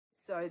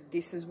So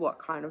this is what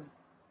kind of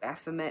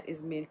Baphomet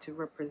is meant to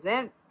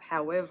represent.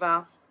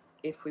 However,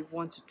 if we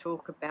want to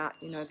talk about,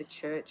 you know, the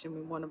church, and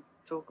we want to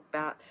talk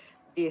about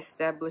the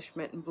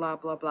establishment and blah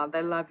blah blah,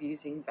 they love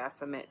using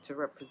Baphomet to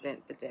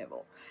represent the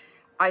devil.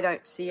 I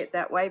don't see it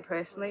that way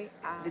personally.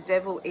 The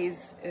devil is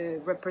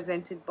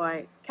represented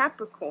by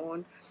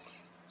Capricorn,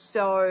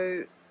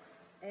 so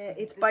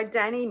it's by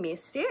Danny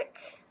Mystic.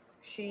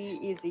 She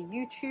is a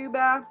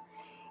YouTuber,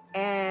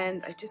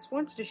 and I just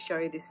wanted to show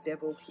you this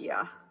devil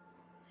here.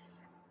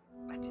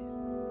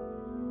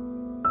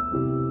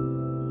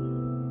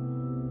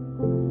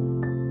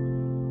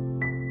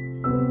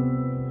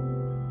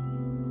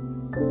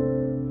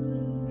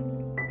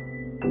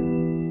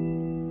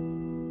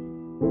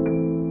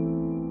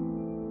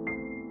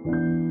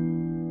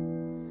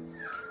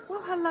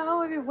 Well,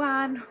 hello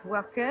everyone,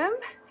 welcome.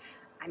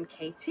 I'm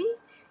Katie,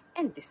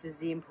 and this is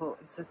the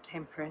importance of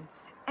temperance.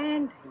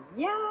 And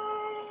yay!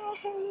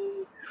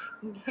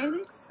 Get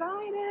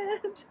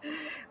excited!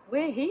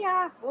 We're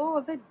here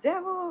for the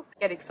devil.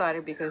 Get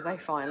excited because I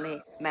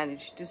finally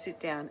managed to sit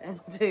down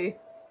and do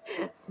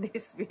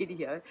this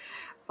video.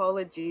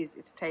 Apologies,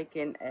 it's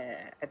taken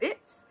a bit.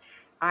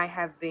 I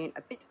have been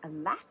a bit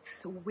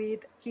lax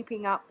with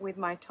keeping up with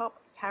my top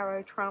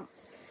tarot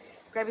trumps.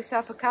 Grab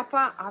yourself a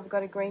cuppa. I've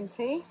got a green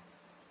tea.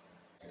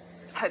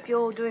 Hope you're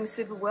all doing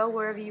super well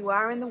wherever you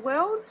are in the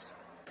world.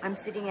 I'm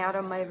sitting out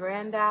on my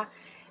veranda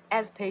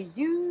as per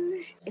usual.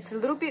 It's a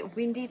little bit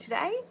windy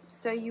today,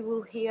 so you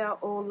will hear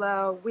all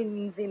the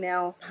winds in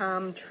our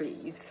palm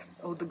trees,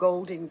 or the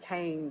golden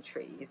cane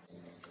trees.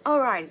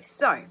 Alrighty,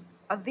 so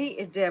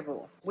the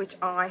devil, which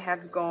I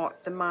have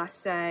got the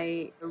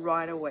Marseille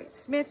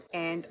Rider-Waite-Smith,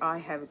 and I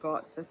have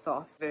got the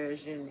Thoth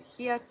version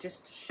here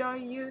just to show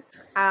you.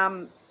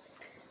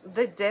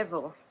 The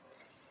devil.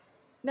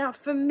 Now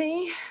for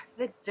me,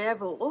 the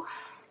devil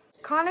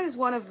kind of is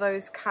one of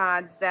those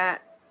cards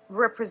that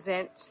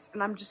represents,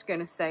 and I'm just going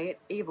to say it,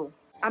 evil.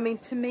 I mean,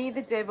 to me,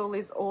 the devil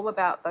is all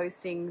about those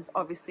things,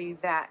 obviously,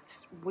 that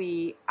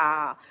we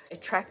are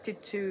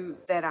attracted to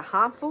that are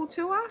harmful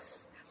to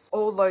us.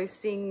 All those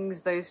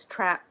things, those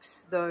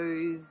traps,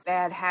 those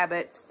bad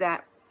habits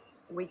that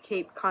we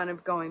keep kind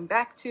of going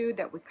back to,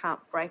 that we can't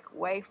break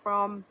away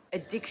from.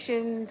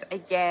 Addictions, I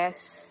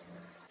guess.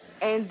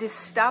 And this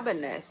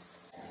stubbornness,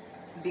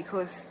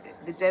 because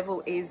the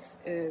devil is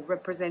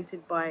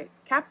represented by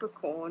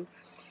Capricorn.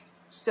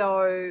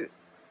 So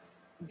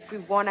if we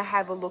want to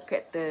have a look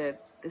at the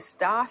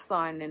star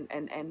sign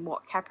and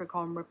what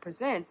Capricorn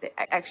represents, it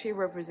actually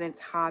represents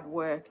hard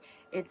work.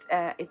 It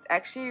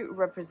actually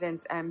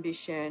represents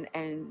ambition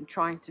and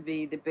trying to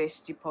be the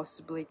best you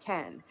possibly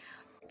can.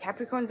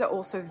 Capricorns are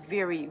also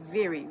very,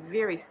 very,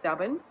 very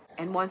stubborn,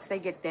 and once they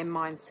get their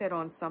mind set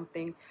on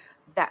something,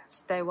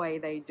 that's the way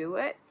they do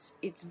it.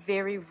 It's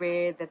very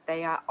rare that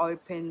they are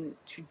open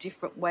to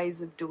different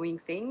ways of doing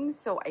things.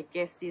 So I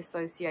guess the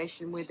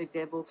association with the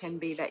devil can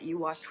be that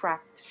you are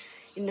trapped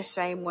in the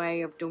same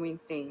way of doing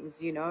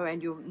things, you know,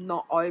 and you're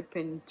not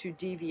open to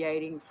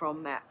deviating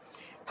from that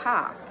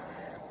path,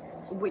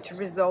 which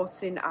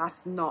results in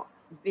us not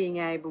being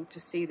able to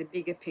see the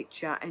bigger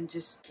picture and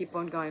just keep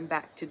on going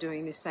back to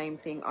doing the same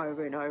thing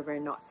over and over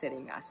and not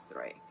setting us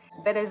free.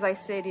 But as I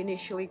said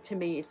initially, to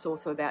me, it's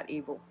also about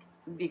evil.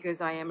 Because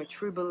I am a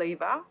true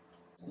believer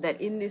that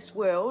in this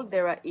world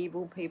there are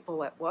evil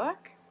people at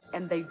work,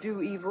 and they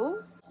do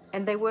evil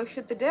and they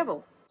worship the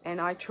devil. And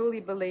I truly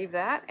believe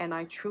that, and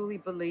I truly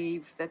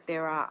believe that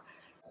there are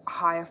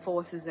higher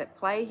forces at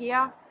play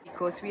here,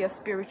 because we are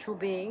spiritual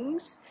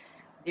beings.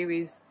 There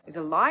is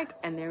the light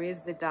and there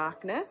is the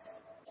darkness.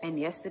 And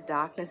yes, the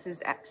darkness is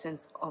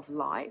absence of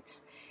light.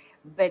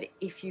 But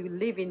if you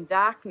live in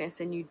darkness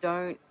and you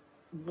don't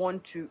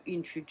want to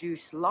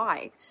introduce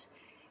light,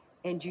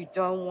 and you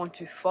don't want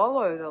to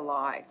follow the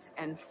light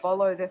and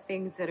follow the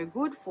things that are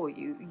good for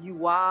you,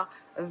 you are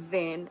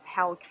then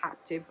held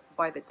captive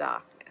by the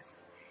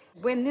darkness.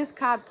 When this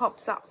card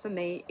pops up for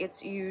me,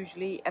 it's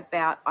usually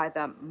about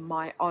either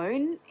my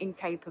own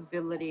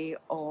incapability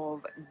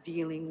of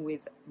dealing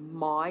with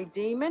my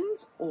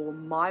demons or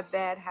my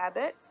bad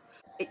habits.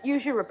 It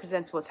usually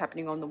represents what's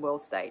happening on the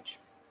world stage.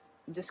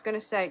 I'm just going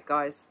to say it,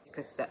 guys,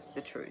 because that's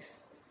the truth.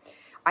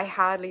 I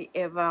hardly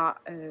ever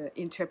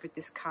interpret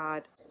this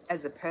card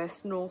as a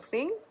personal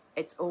thing.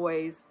 It's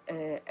always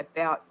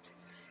about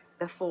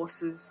the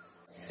forces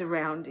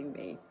surrounding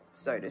me,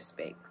 so to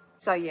speak.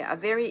 So yeah, a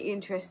very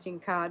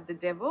interesting card, the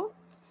devil.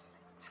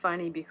 It's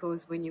funny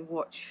because when you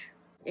watch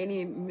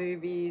any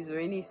movies or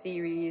any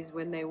series,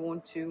 when they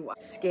want to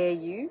scare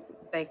you,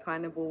 they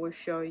kind of always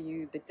show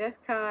you the death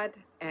card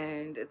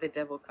and the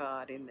devil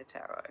card in the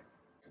tarot.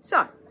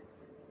 So,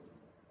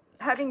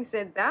 having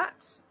said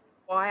that,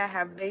 why I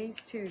have these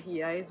two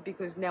here is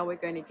because now we're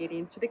going to get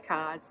into the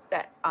cards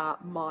that are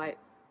my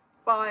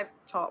 5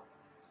 top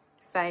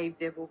fave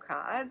devil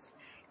cards.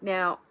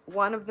 Now,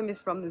 one of them is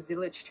from the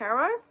Zillich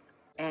Tarot,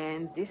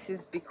 and this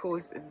is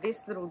because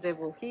this little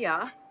devil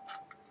here,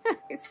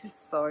 this is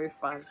so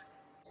fun.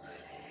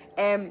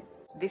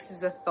 This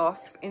is a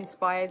Thoth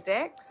inspired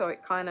deck, so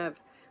it kind of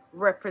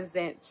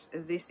represents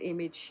this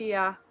image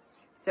here.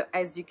 So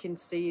as you can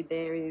see,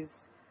 there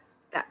is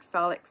that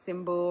phallic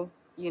symbol,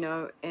 you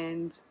know,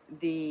 and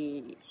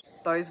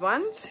those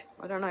ones.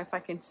 I don't know if I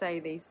can say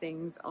these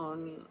things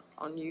on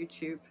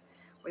YouTube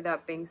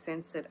without being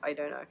censored, I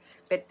don't know.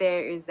 But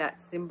there is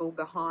that symbol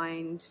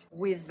behind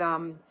with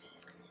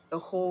the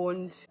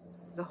horned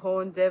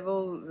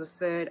devil, the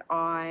third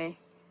eye,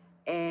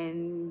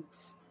 and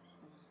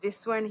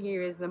this one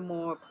here is a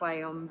more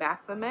play on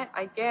Baphomet,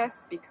 I guess,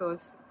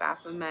 because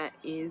Baphomet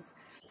is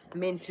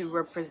meant to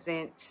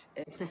represent,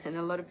 and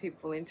a lot of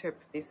people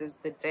interpret this as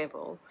the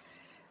devil,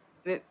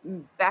 but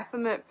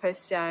Baphomet per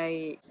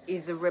se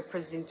is a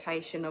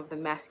representation of the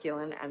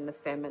masculine and the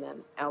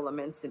feminine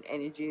elements and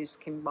energies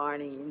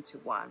combining into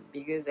one,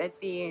 because at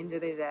the end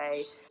of the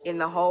day, in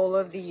the whole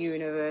of the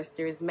universe,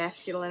 there is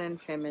masculine and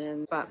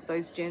feminine, but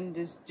those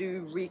genders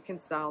do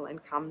reconcile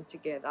and come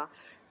together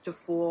to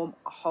form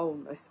a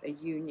wholeness, a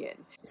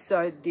union.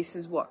 So this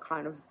is what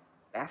kind of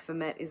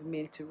Baphomet is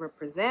meant to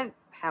represent.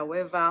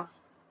 However,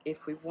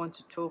 if we want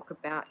to talk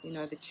about, you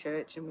know, the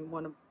church, and we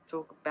want to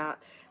talk about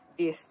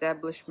the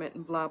establishment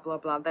and blah blah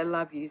blah, they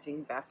love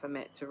using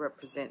Baphomet to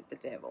represent the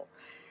devil.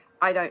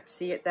 I don't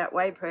see it that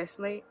way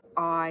personally.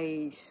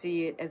 I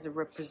see it as a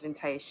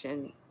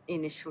representation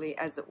initially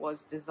as it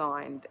was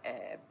designed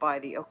by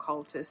the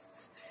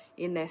occultists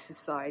in their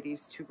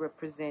societies to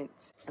represent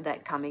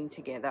that coming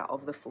together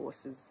of the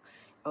forces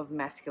of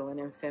masculine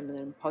and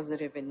feminine,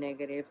 positive and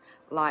negative,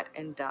 light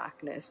and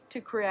darkness,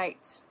 to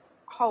create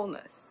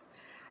wholeness.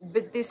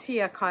 But this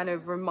here kind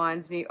of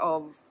reminds me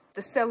of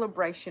the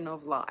celebration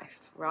of life,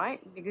 right?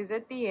 Because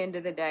at the end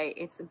of the day,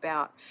 it's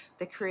about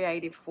the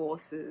creative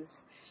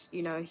forces.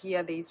 You know,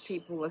 here these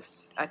people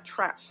are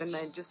trapped and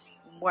they just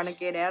want to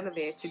get out of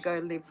there to go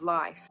live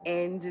life.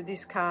 And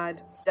this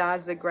card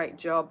does a great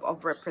job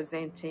of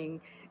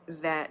representing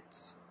that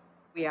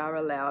we are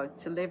allowed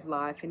to live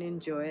life and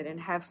enjoy it and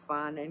have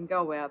fun and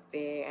go out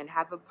there and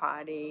have a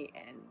party,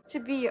 and to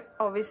be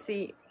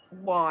obviously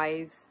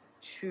wise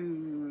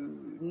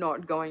to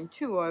not going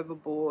too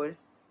overboard,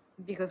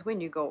 because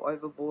when you go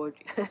overboard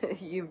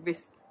you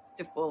risk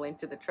to fall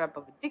into the trap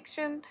of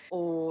addiction,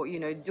 or, you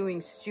know,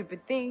 doing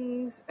stupid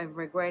things and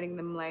regretting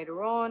them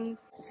later on.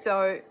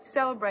 So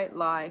celebrate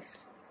life,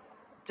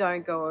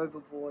 don't go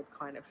overboard,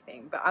 kind of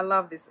thing. But I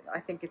love this. I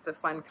think it's a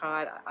fun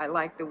card. I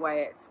like the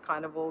way it's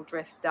kind of all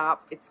dressed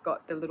up. It's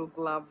got the little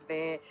glove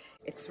there.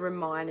 It's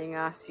reminding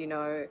us, you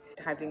know,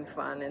 having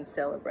fun and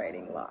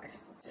celebrating life.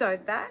 So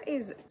that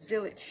is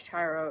Zillich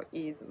Tarot,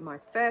 is my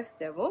first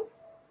devil.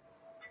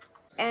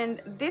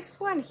 And this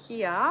one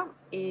here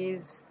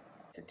is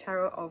the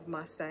Tarot of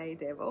Marseille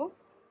Devil.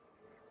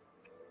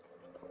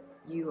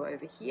 You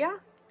over here.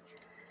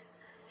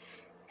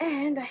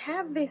 And I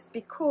have this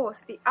because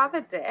the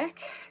other deck,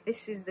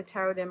 this is the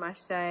Tarot de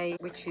Marseille,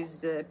 which is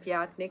the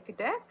Piatnik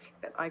deck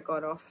that I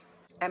got off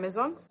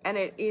Amazon. And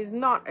it is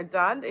not a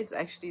dud, it's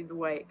actually the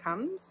way it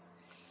comes.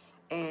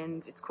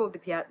 And it's called the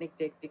Piatnik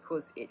deck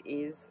because it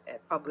is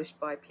published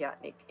by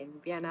Piatnik in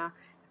Vienna.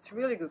 It's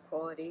really good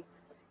quality.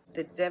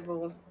 The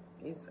devil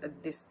is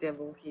this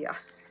devil here.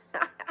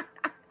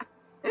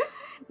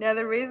 Now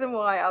the reason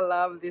why I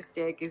love this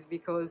deck is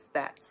because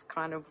that's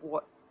kind of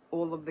what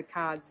all of the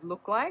cards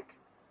look like.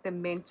 They're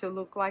meant to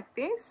look like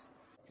this,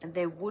 and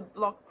they're wood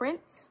block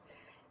prints,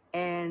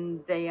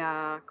 and they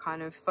are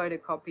kind of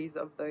photocopies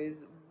of those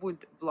wood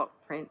block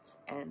prints,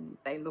 and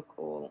they look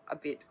all a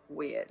bit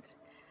weird.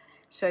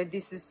 So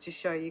this is to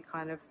show you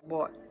kind of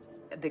what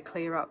the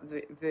clear up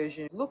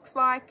version looks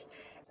like.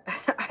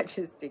 I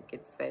just think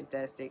it's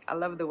fantastic. I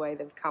love the way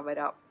they've covered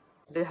up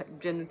the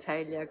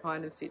genitalia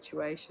kind of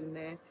situation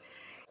there.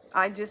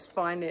 I just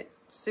find it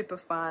super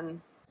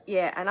fun.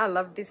 Yeah, and I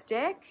love this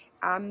deck.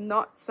 I'm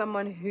not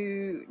someone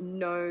who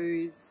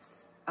knows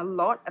a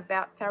lot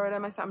about Tarot de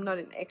Marseille. I'm not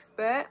an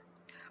expert.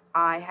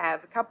 I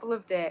have a couple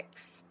of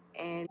decks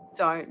and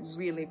don't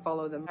really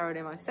follow the Tarot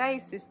de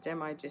Marseille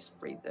system. I just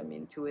read them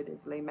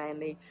intuitively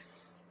mainly,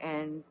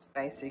 and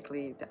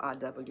basically the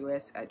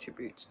RWS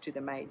attributes to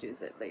the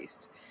majors at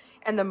least.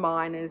 And the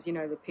minors, you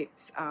know, the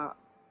pips are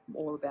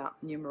all about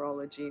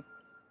numerology.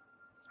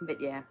 But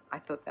yeah, I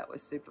thought that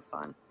was super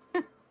fun.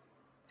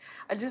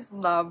 I just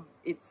love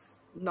its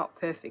not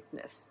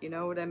perfectness, you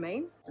know what I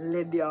mean?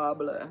 Le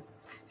Diable.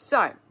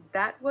 So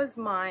that was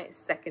my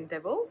second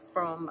devil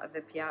from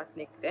the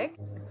Piatnik deck.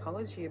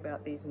 Apology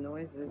about these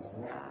noises.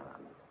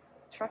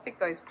 Traffic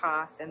goes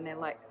past and they're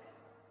like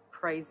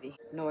crazy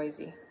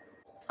noisy.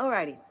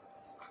 Alrighty,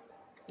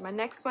 my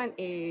next one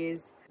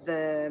is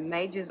the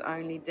Majors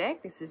Only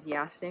deck. This is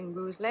Yasin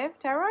Guzlev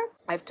Tarot.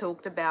 I've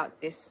talked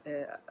about this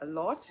a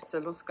lot. It's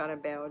a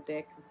Luskarabao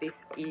deck. This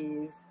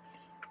is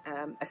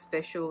a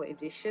special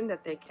edition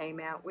that they came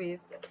out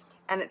with,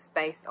 and it's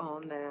based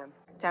on the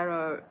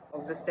Tarot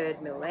of the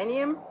Third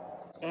Millennium,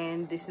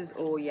 and this is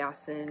all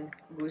Yasin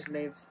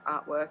Guzlev's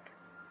artwork,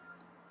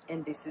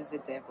 and this is the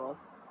devil.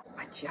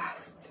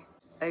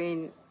 I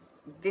mean,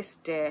 this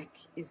deck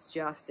is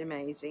just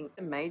amazing.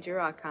 The Major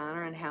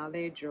Arcana and how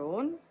they're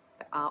drawn,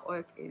 the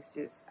artwork is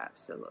just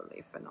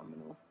absolutely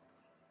phenomenal.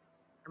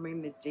 I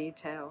mean, the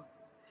detail,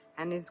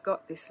 and it's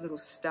got this little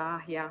star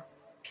here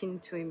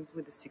pinned to him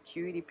with a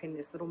security pin,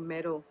 this little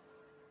medal,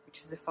 which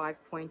is the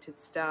 5-pointed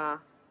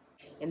star.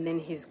 And then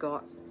he's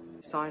got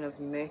the sign of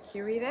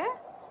Mercury there.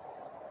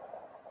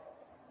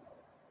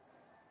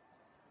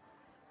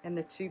 And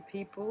the 2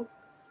 people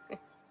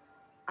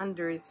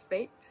under his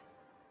feet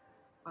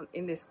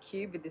in this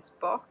cube, in this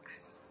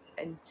box.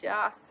 And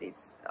just,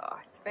 it's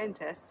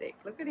fantastic.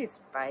 Look at his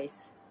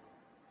face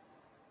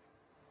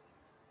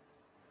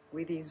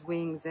with his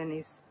wings and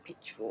his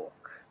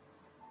pitchfork.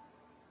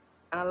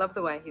 And I love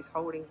the way he's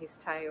holding his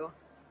tail.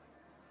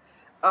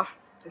 Oh,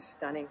 just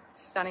stunning,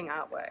 stunning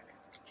artwork.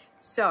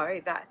 So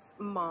that's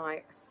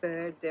my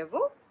 3rd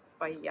devil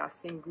by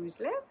Yasin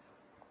Guzlev.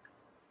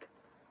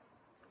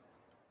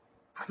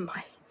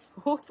 My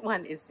 4th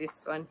one is this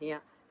one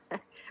here,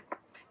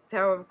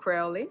 Tarot of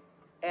Crowley.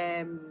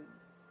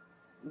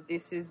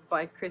 This is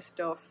by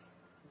Christoph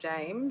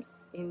James,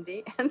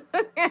 Indy, and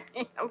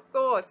of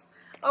course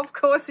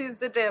he's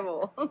the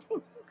devil.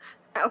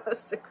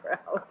 Aleister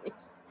Crowley.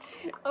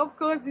 Of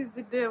course he's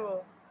the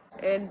devil.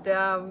 And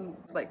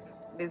like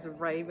there's a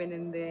raven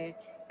in there,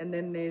 and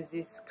then there's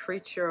this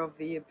creature of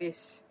the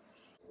abyss,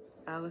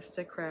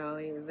 Aleister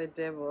Crowley, the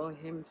devil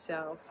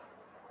himself.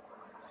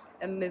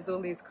 And there's all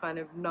these kind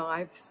of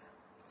knives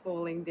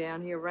falling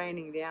down here,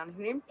 raining down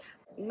on him.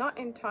 Not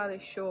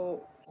entirely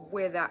sure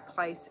where that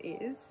place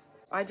is.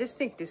 I just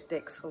think this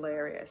deck's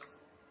hilarious.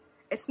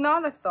 It's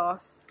not a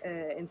Thoth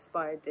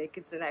inspired deck,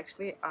 it's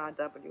actually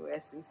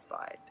RWS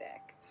inspired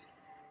deck.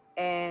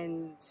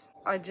 And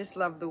I just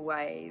love the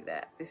way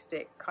that this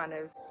deck kind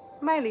of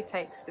mainly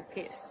takes the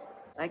piss.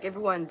 Like,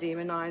 everyone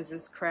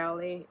demonizes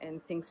Crowley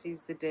and thinks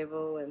he's the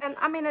devil. And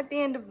I mean, at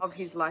the end of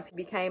his life, he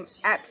became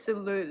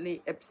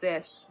absolutely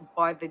obsessed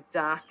by the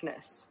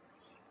darkness.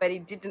 But he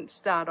didn't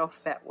start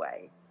off that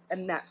way.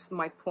 And that's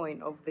my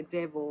point of the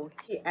devil.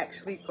 He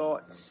actually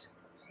got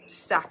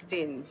sucked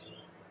in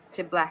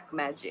to black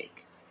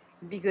magic.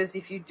 Because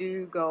if you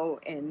do go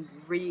and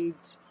read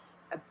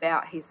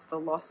about his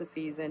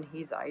philosophies and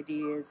his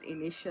ideas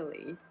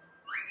initially,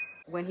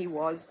 when he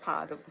was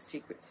part of the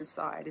secret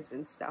societies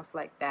and stuff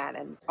like that,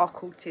 and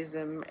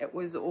occultism, it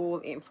was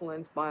all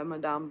influenced by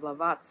Madame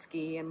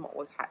Blavatsky and what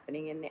was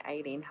happening in the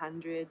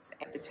 1800s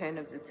at the turn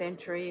of the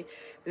century.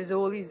 There's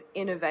all these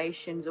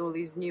innovations, all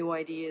these new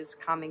ideas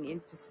coming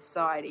into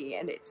society,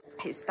 and it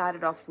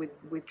started off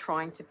with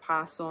trying to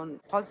pass on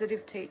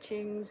positive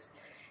teachings,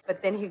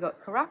 but then he got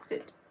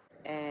corrupted,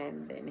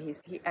 and then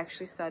he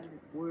actually started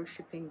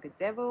worshipping the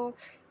devil.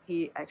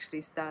 He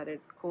actually started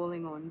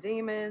calling on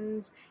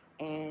demons,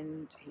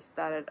 and he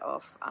started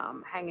off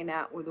hanging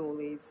out with all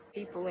these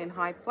people in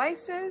high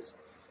places.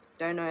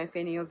 Don't know if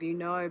any of you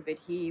know, but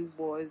he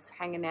was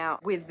hanging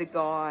out with the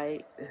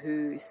guy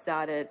who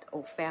started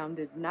or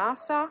founded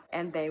NASA,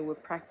 and they were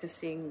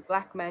practicing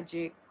black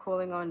magic,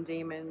 calling on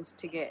demons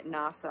to get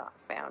NASA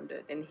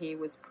founded, and he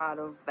was part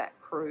of that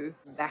crew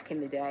back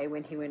in the day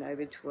when he went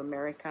over to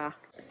America.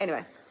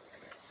 Anyway,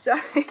 so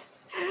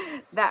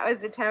that was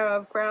the Tarot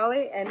of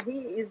Crowley, and he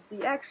is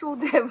the actual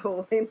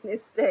devil in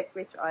this deck,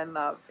 which I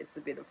love. It's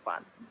a bit of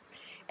fun.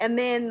 And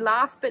then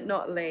last but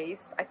not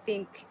least, I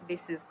think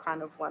this is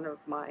kind of one of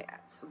my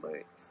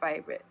absolute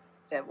favorite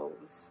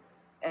devils.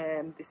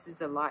 This is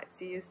the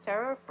Lightseers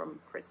Tarot from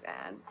Chris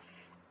Ann,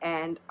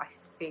 and I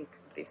think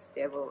this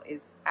devil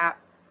is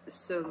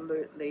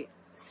absolutely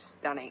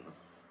stunning.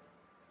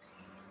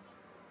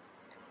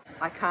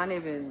 I can't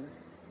even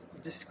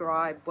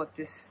describe what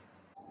this,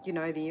 you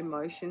know, the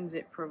emotions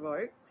it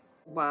provokes.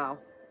 Wow,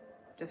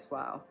 just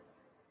wow.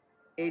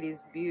 It is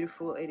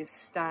beautiful, it is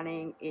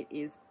stunning, it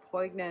is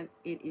poignant,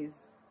 it is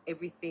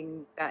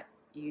everything that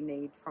you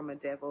need from a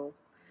devil.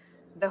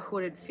 The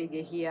hooded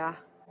figure here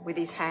with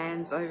his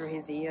hands over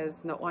his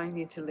ears, not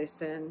wanting to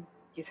listen,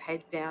 his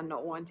head down,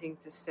 not wanting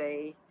to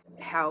see,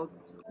 held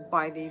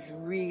by these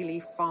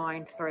really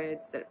fine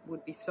threads that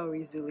would be so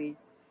easily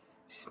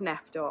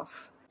snapped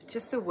off.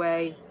 Just the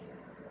way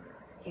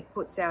he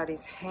puts out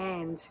his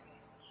hand,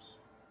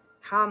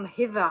 come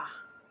hither.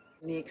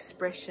 And the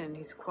expression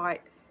is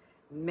quite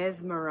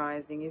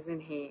mesmerizing,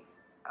 isn't he?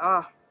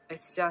 Oh,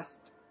 it's just,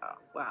 oh,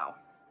 wow.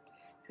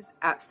 Just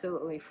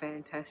absolutely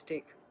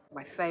fantastic.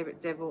 My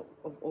favorite devil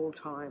of all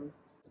time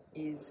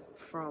is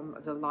from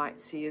the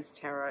Lightseers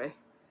Tarot.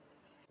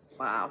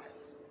 Wow,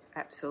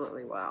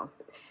 absolutely wow.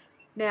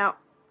 Now,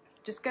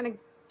 just going to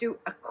do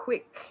a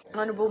quick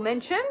honorable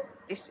mention.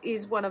 This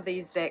is one of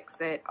these decks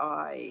that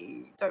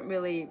I don't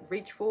really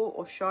reach for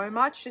or show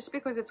much, just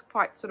because it's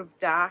quite sort of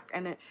dark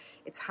and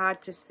it's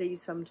hard to see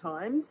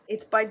sometimes.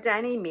 It's by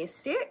Danny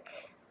Mystic.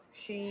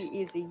 She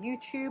is a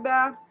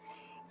YouTuber,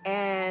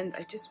 and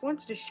I just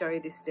wanted to show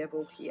this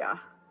devil here.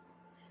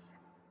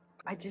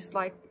 I just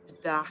like the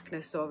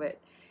darkness of it.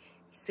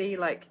 See,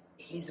 like,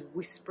 he's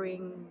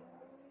whispering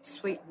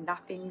sweet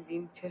nothings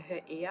into her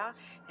ear,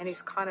 and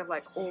he's kind of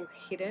like all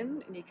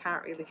hidden and you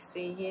can't really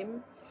see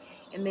him.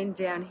 And then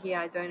down here,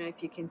 I don't know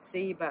if you can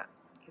see, but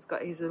he's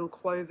got his little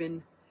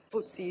cloven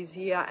footsies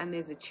here, and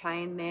there's a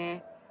chain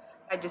there.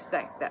 I just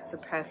think that's a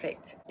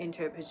perfect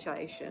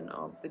interpretation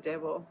of the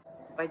devil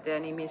by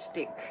Danny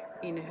Mystic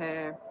in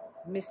her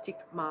Mystic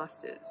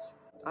Masters.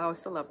 I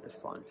also love the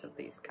font of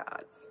these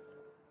cards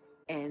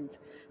and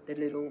the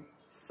little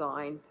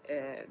sign,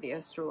 the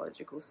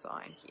astrological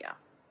sign here.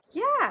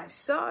 Yeah,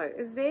 so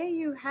there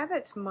you have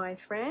it, my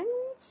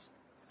friends.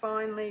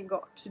 Finally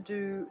got to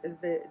do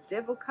the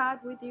devil card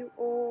with you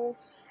all.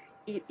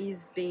 It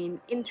has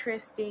been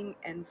interesting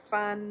and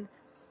fun,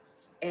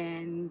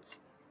 and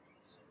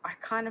I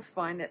kind of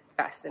find it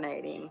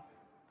fascinating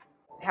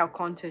how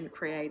content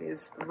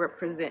creators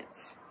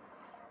represent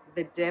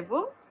the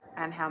devil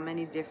and how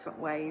many different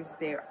ways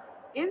there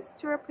is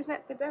to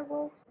represent the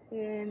devil.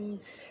 And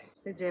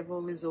the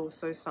devil is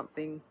also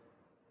something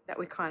that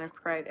we kind of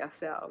create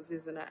ourselves,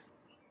 isn't it?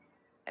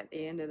 At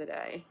the end of the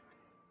day,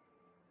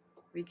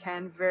 we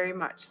can very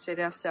much set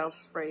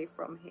ourselves free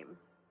from him,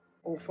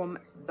 or from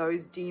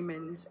those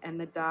demons and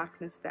the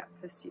darkness that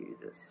pursues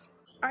us.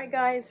 Alright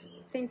guys,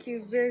 thank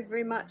you very,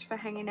 very much for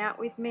hanging out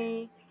with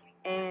me,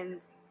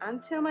 and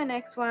until my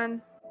next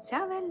one,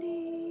 ciao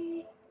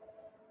Wendy!